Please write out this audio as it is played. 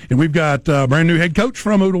And we've got a brand new head coach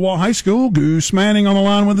from Ooltewah High School, Goose Manning, on the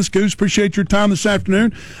line with us. Goose, appreciate your time this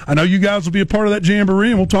afternoon. I know you guys will be a part of that jamboree,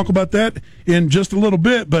 and we'll talk about that in just a little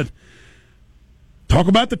bit, but talk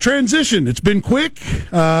about the transition. It's been quick.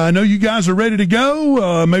 I know you guys are ready to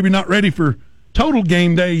go. Maybe not ready for total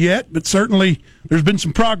game day yet, but certainly there's been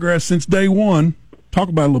some progress since day one. Talk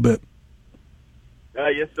about it a little bit.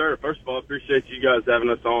 Yes, sir. First of all, I appreciate you guys having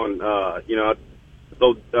us on. I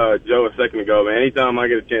told Joe a second ago, man, anytime I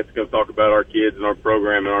get a chance to come talk about our kids and our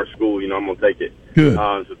program and our school, I'm going to take it. Good.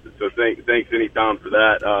 So thanks anytime for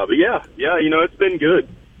that. But yeah, it's been good.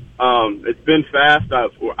 It's been fast.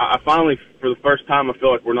 I finally, for the first time, I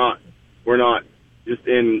feel like we're not just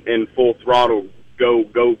in full throttle, go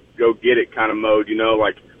get it kind of mode.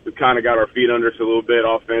 Like we've kind of got our feet under us a little bit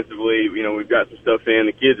offensively. We've got some stuff in.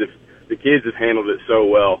 The kids have handled it so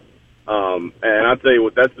well. And I'll tell you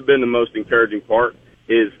what, that's been the most encouraging part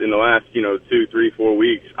is in the last, 2, 3, 4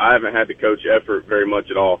 weeks, I haven't had to coach effort very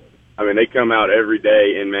much at all. I mean, they come out every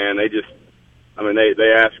day and man, they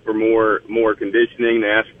ask for more conditioning. They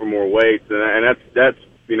ask for more weights. And that's,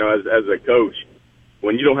 as a coach,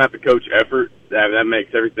 when you don't have to coach effort, that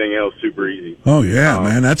makes everything else super easy. Oh yeah,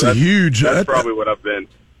 man. That's huge. That's probably what I've been.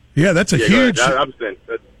 Yeah, that's a huge. I'm saying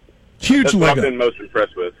huge that's what I've been most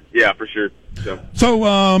impressed with. Yeah, for sure.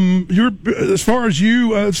 So you're as far as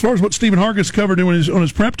what Stephen Hargis covered on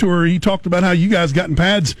his prep tour, he talked about how you guys got in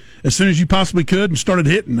pads as soon as you possibly could and started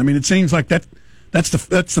hitting. I mean, it seems like that's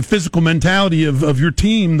the physical mentality of your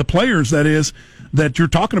team, the players that you're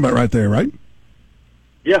talking about right there, right?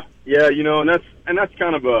 Yeah, and that's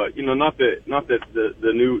kind of a not that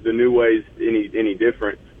the new ways any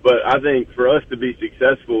different, but I think for us to be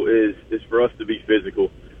successful is for us to be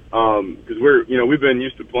physical. Because we've been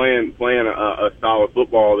used to playing a style of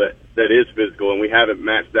football that is physical, and we haven't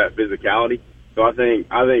matched that physicality. So I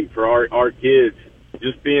think for our kids,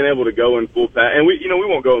 just being able to go in full pad, and we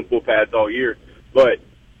won't go in full pads all year, but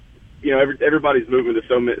everybody's moving to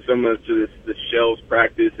so much of this shells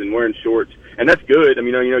practice and wearing shorts, and that's good. I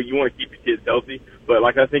mean, you want to keep your kids healthy, but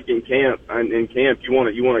like I think in camp you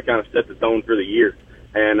want to kind of set the tone for the year,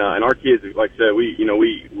 and our kids, like I said,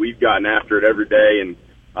 we've gotten after it every day, and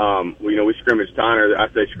we scrimmaged Tyner. I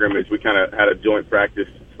say scrimmage. We kind of had a joint practice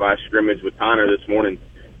 / scrimmage with Tyner this morning,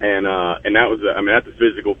 and that was that's a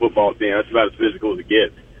physical football team. That's about as physical as it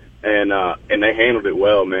gets, and they handled it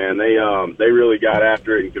well, man. They really got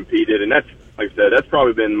after it and competed, and that's, like I said, that's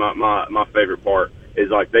probably been my favorite part is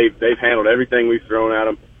like they've handled everything we've thrown at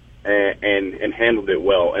them and handled it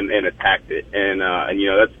well and attacked it, and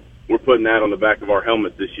that's we're putting that on the back of our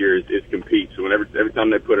helmets this year is compete. So whenever every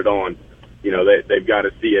time they put it on, they've got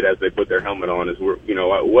to see it as they put their helmet on. Is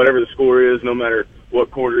whatever the score is, no matter what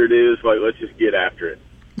quarter it is, like let's just get after it.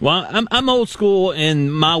 Well, I'm old school in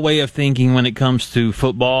my way of thinking when it comes to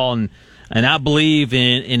football, and I believe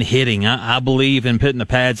in hitting. I believe in putting the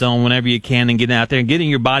pads on whenever you can and getting out there and getting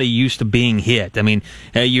your body used to being hit. I mean,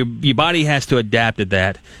 your body has to adapt to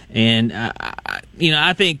that, and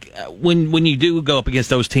I think when you do go up against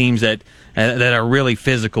those teams that are really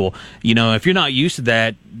physical, if you're not used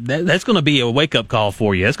to that's going to be a wake up call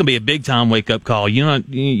for you. That's going to be a big time wake up call. You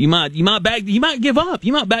might give up.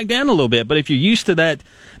 You might back down a little bit. But if you're used to that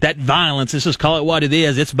violence, let's just call it what it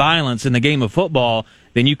is. It's violence in the game of football.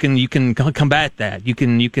 Then you can combat that. You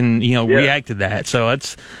can react to that. So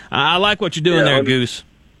I like what you're doing there, Goose.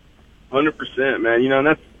 100%, man.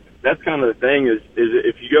 And that's kind of the thing is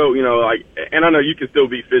if you go, and I know you can still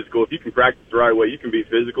be physical if you can practice the right way. You can be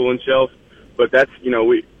physical in shells, but that's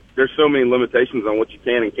there's so many limitations on what you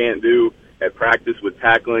can and can't do at practice with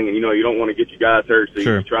tackling, and you don't want to get you guys hurt, so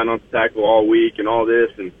you try not to tackle all week and all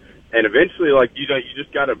this, and eventually you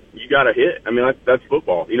just gotta hit. I mean that's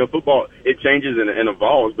football. Football it changes and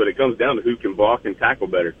evolves, but it comes down to who can block and tackle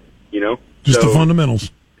better. Just the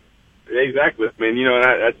fundamentals. Exactly. I mean,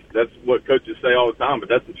 that's what coaches say all the time, but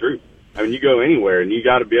that's the truth. I mean, you go anywhere and you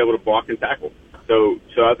got to be able to block and tackle. So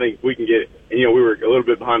I think we can get, and we were a little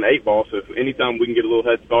bit behind the 8 ball. So if anytime we can get a little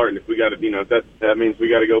head start, and if we got to, that means we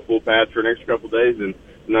got to go full pads for an extra couple of days, and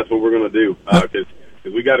that's what we're going to do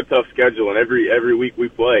because we got a tough schedule, and every week we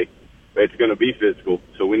play, it's going to be physical.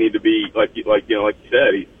 So we need to be like you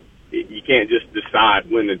said. You can't just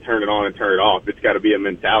decide when to turn it on and turn it off. It's got to be a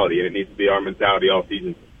mentality, and it needs to be our mentality all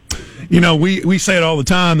season. We say it all the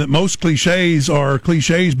time that most cliches are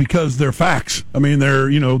cliches because they're facts. I mean, they're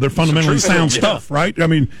fundamentally sound stuff, right? I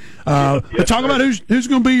mean, but talk about who's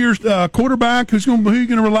going to be your quarterback, who you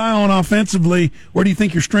going to rely on offensively. Where do you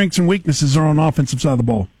think your strengths and weaknesses are on the offensive side of the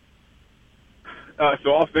ball?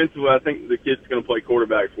 So offensively, I think the kid's going to play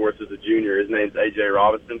quarterback for us as a junior. His name's A.J.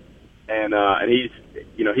 Robinson. and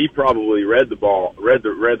he probably read the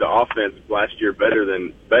offense last year better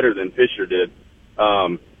than Fisher did.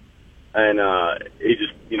 He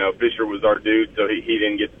just, Fisher was our dude, so he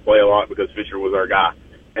didn't get to play a lot because Fisher was our guy.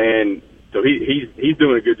 And so he's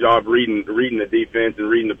doing a good job reading the defense and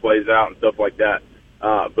reading the plays out and stuff like that.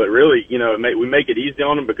 But really, we make it easy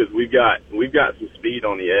on them because we've got some speed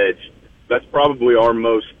on the edge. That's probably our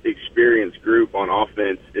most experienced group on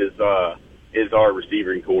offense is our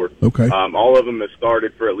receiving core. Okay. All of them have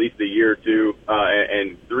started for at least a year or two,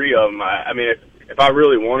 and three of them. If I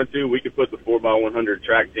really wanted to, we could put the 4x100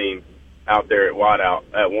 track team out there at wideout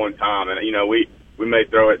at one time, and we may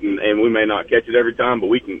throw it and we may not catch it every time, but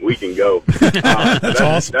we can go. That's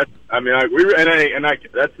awesome.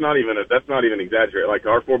 That's not even exaggerated. Like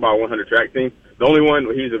our 4x100 track team, the only one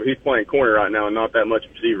he's playing corner right now and not that much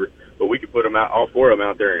receiver, but we could put them out, all four of them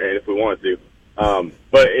out there if we wanted to.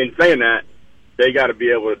 But in saying that, they got to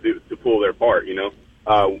be able to pull their part.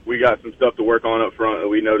 We got some stuff to work on up front that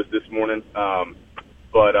we noticed this morning.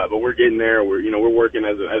 But we're getting there. We're working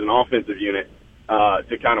as an offensive unit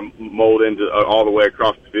to kind of mold into all the way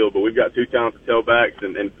across the field. But we've got two talented tailbacks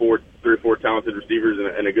and three or four talented receivers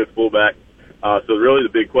and a good fullback. So really the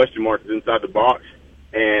big question mark is inside the box,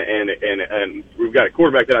 and we've got a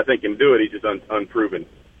quarterback that I think can do it. He's just unproven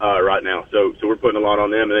right now. So we're putting a lot on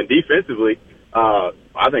them. And then defensively,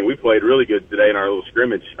 I think we played really good today in our little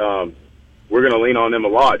scrimmage. We're going to lean on them a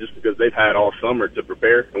lot just because they've had all summer to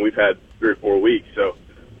prepare, and we've had 3 or 4 weeks. So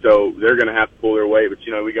they're going to have to pull their weight. But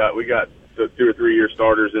we got 2 or 3 year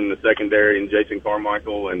starters in the secondary, and Jason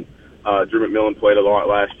Carmichael and Drew McMillan played a lot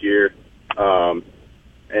last year. And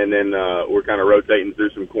then we're kind of rotating through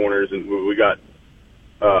some corners, and we got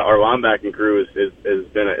our linebacking crew has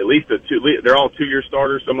been at least they're all 2 year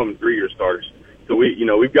starters, some of them 3 year starters. So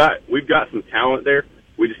we've got some talent there.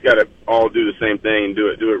 We just got to all do the same thing and do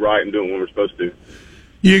it right and do it when we're supposed to.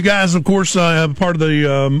 You guys, of course, have part of the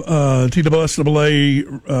TWSAA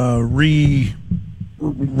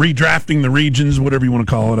redrafting the regions, whatever you want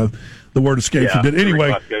to call it. The word escapes me. But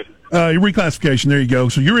anyway, your reclassification, there you go.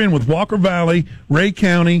 So you're in with Walker Valley, Ray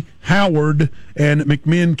County, Howard, and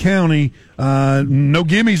McMinn County. No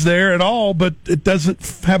gimmies there at all, but it doesn't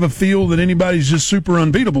have a feel that anybody's just super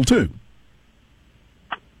unbeatable, too.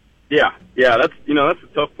 Yeah, that's the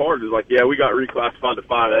tough part. Is we got reclassified to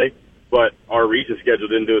 5A, but our region schedule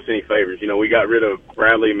didn't do us any favors. We got rid of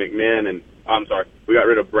Bradley, we got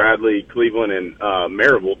rid of Bradley, Cleveland, and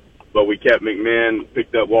Maryville, but we kept McMinn,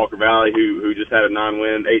 picked up Walker Valley, who just had a 8-9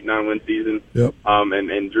 win season. Yep.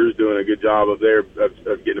 And Drew's doing a good job of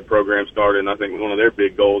getting the program started. And I think one of their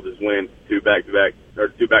big goals is win two back-to-back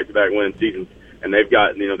win seasons. And they've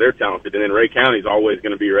got, they're talented. And then Ray County's always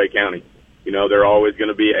going to be Ray County. They're always going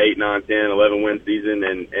to be 8, 9, 10, 11 win season,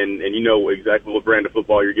 and you know exactly what brand of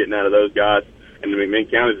football you're getting out of those guys. And the McMinn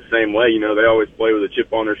County's the same way. They always play with a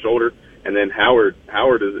chip on their shoulder. And then Howard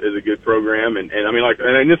is a good program. And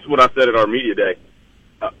this is what I said at our media day.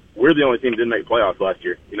 We're the only team that didn't make playoffs last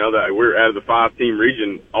year. That we're out of the 5-team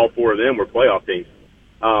region, all 4 of them were playoff teams.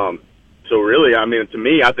 So really, to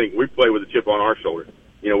me, I think we play with a chip on our shoulder.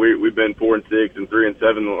 We've been 4-6 and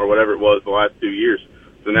 3-7 or whatever it was the last 2 years.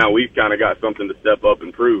 So now we've kind of got something to step up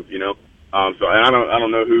and prove, So I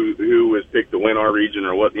don't know who was picked to win our region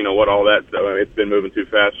or what all that stuff. It's been moving too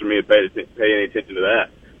fast for me to pay any attention to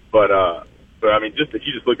that. But just if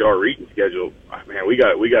you just look at our region schedule, man, we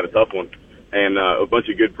got a tough one, and a bunch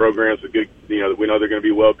of good programs with good, we know they're going to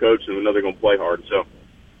be well coached and we know they're going to play hard. So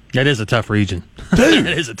that is a tough region. Dude,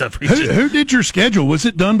 it is a tough region. Who did your schedule? Was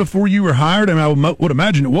it done before you were hired? I would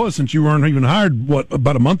imagine it was, since you weren't even hired.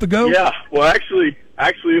 About a month ago? Yeah. Well, actually,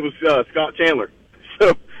 it was Scott Chandler.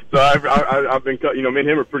 So I've been, me and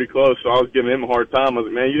him are pretty close. So I was giving him a hard time. I was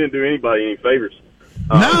like, man, you didn't do anybody any favors.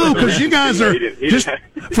 No, because you guys are just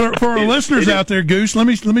for our listeners out there, Goose. Let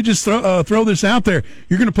me just throw this out there.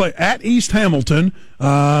 You're going to play at East Hamilton,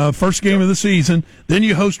 first game of the season. Then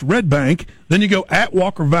you host Red Bank. Then you go at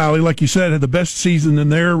Walker Valley, like you said, had the best season in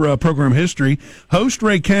their program history. Host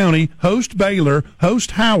Ray County, host Baylor,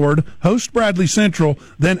 host Howard, host Bradley Central.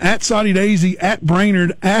 Then at Soddy Daisy, at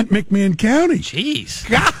Brainerd, at McMinn County. Jeez,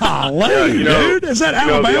 golly, dude, is that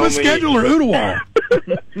Alabama's schedule or Ooltewah?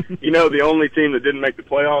 The only team that didn't make the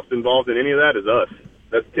playoffs involved in any of that is us.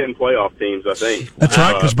 That's 10 playoff teams, I think. That's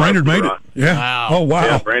right, because Brainerd made it. Yeah. Wow. Oh, wow.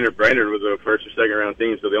 Yeah, Brainerd was a first or second round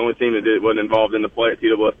team, so the only team that wasn't involved in the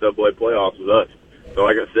TWSAA playoffs was us. So,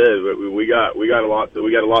 like I said, we got a lot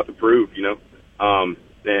to prove, And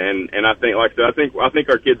I think, I think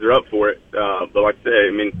our kids are up for it. But like I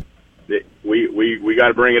said, we got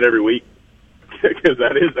to bring it every week. because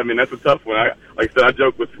that is, I mean, that's a tough one. Like I said, I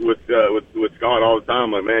joke with Scott all the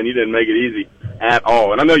time. Like, man, you didn't make it easy at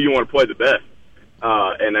all. And I know you want to play the best.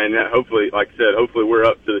 And hopefully, like I said, hopefully we're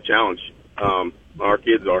up to the challenge. Our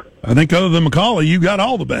kids are. I think other than McCauley, you got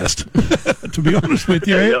all the best, to be honest with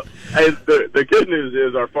you. Yep. Hey, the good news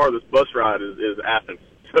is our farthest bus ride is Athens.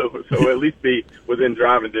 So at least be within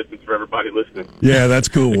driving distance for everybody listening. Yeah, that's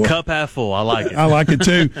cool. The cup half full. I like it. I like it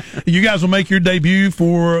too. You guys will make your debut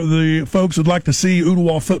for the folks who'd like to see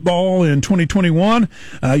Ooltewah football in 2021.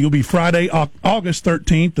 You'll be Friday, August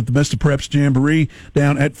 13th at the Best of Preps Jamboree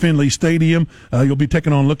down at Finley Stadium. You'll be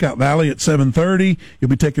taking on Lookout Valley at 7:30. You'll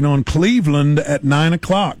be taking on Cleveland at 9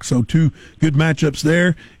 o'clock. So two good matchups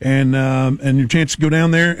there, and your chance to go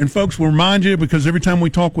down there. And folks, we'll remind you, because every time we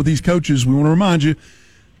talk with these coaches, we want to remind you,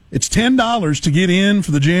 it's $10 to get in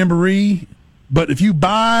for the Jamboree, but if you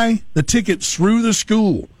buy the tickets through the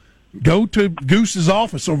school, go to Goose's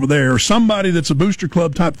office over there or somebody that's a booster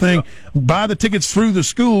club type thing, buy the tickets through the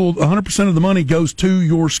school, 100% of the money goes to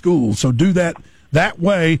your school. So do that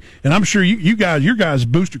way, and I'm sure your guys'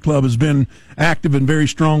 booster club has been active and very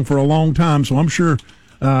strong for a long time, so I'm sure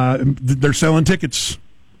they're selling tickets.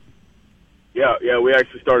 Yeah, we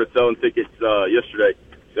actually started selling tickets yesterday.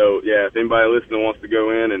 So, yeah, if anybody listening wants to go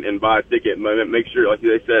in and buy a ticket, make sure, like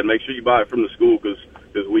they said, make sure you buy it from the school because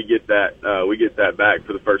we get that back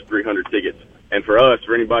for the first 300 tickets. And for us,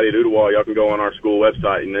 for anybody at Ooltewah, y'all can go on our school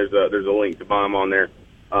website, and there's a link to buy them on there.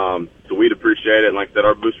 So we'd appreciate it. And like I said,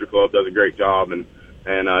 our booster club does a great job, and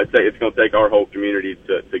it's going to take our whole community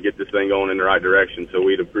to get this thing going in the right direction. So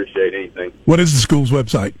we'd appreciate anything. What is the school's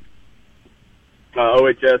website?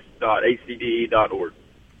 ohs.acde.org.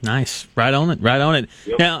 Nice. Right on it.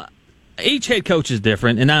 Yep. Now, each head coach is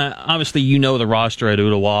different, and obviously you know the roster at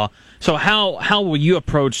Ooltewah. So how will you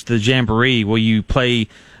approach the Jamboree? Will you play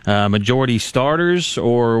majority starters,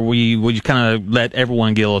 or will you kind of let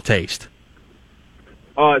everyone get a little taste?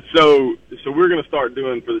 So we're going to start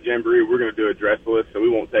doing for the Jamboree, we're going to do a dress list, so we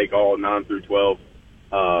won't take all 9 through 12.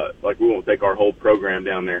 We won't take our whole program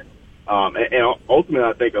down there. And ultimately,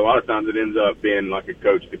 I think a lot of times it ends up being like a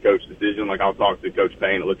coach-to-coach decision. Like I'll talk to Coach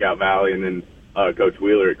Payne at Lookout Valley and then Coach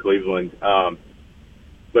Wheeler at Cleveland.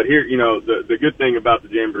 But here, the good thing about the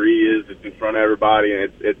Jamboree is it's in front of everybody,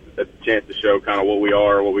 and it's a chance to show kind of what we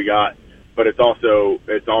are, what we got. But it's also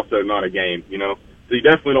not a game, So you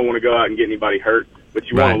definitely don't want to go out and get anybody hurt, but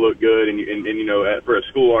you want to look good. And for a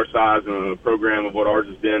school our size and a program of what ours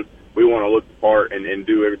has been, we want to look the part and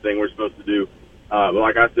do everything we're supposed to do. But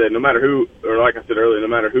like I said, no matter who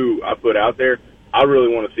I put out there, I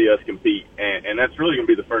really want to see us compete, and that's really going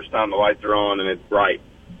to be the first time the lights are on and it's bright.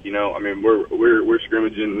 I mean, we're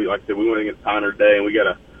scrimmaging. Like I said, we went against Pioneer today, and we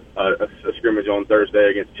got a scrimmage on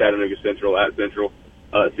Thursday against Chattanooga Central at Central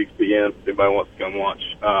at 6 p.m. If anybody wants to come watch.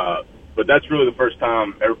 But that's really the first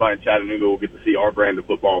time everybody in Chattanooga will get to see our brand of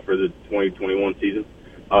football for the 2021 season.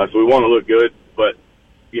 So we want to look good, but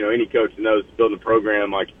any coach that knows building a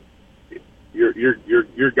program, like,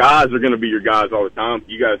 your guys are going to be your guys all the time.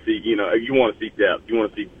 You got to see, you want to see depth. You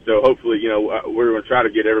want to see, so hopefully, we're going to try to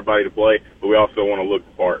get everybody to play, but we also want to look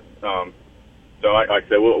the part. So like I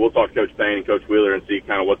said, we'll talk to Coach Payne and Coach Wheeler and see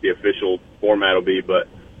kind of what the official format will be. But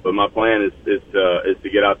my plan is to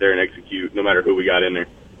get out there and execute no matter who we got in there.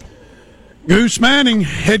 Goose Manning,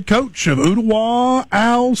 head coach of Ooltewah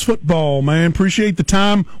Owls football, man. Appreciate the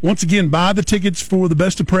time. Once again, buy the tickets for the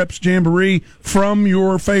Best of Preps Jamboree from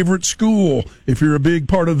your favorite school. If you're a big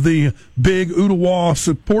part of the big Ooltewah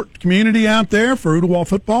support community out there for Ooltewah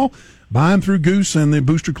football, buy them through Goose and the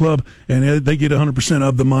Booster Club, and they get 100%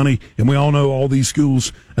 of the money. And we all know all these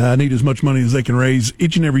schools need as much money as they can raise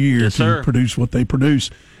each and every year to produce what they produce.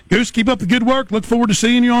 Goose, keep up the good work. Look forward to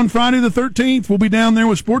seeing you on Friday the 13th. We'll be down there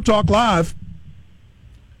with Sport Talk Live.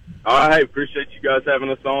 All right, appreciate you guys having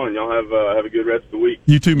us on, and y'all have a good rest of the week.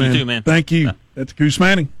 You too, man. You too, man. Thank you. That's Goose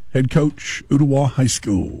Manning, head coach, Ooltewah High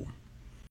School.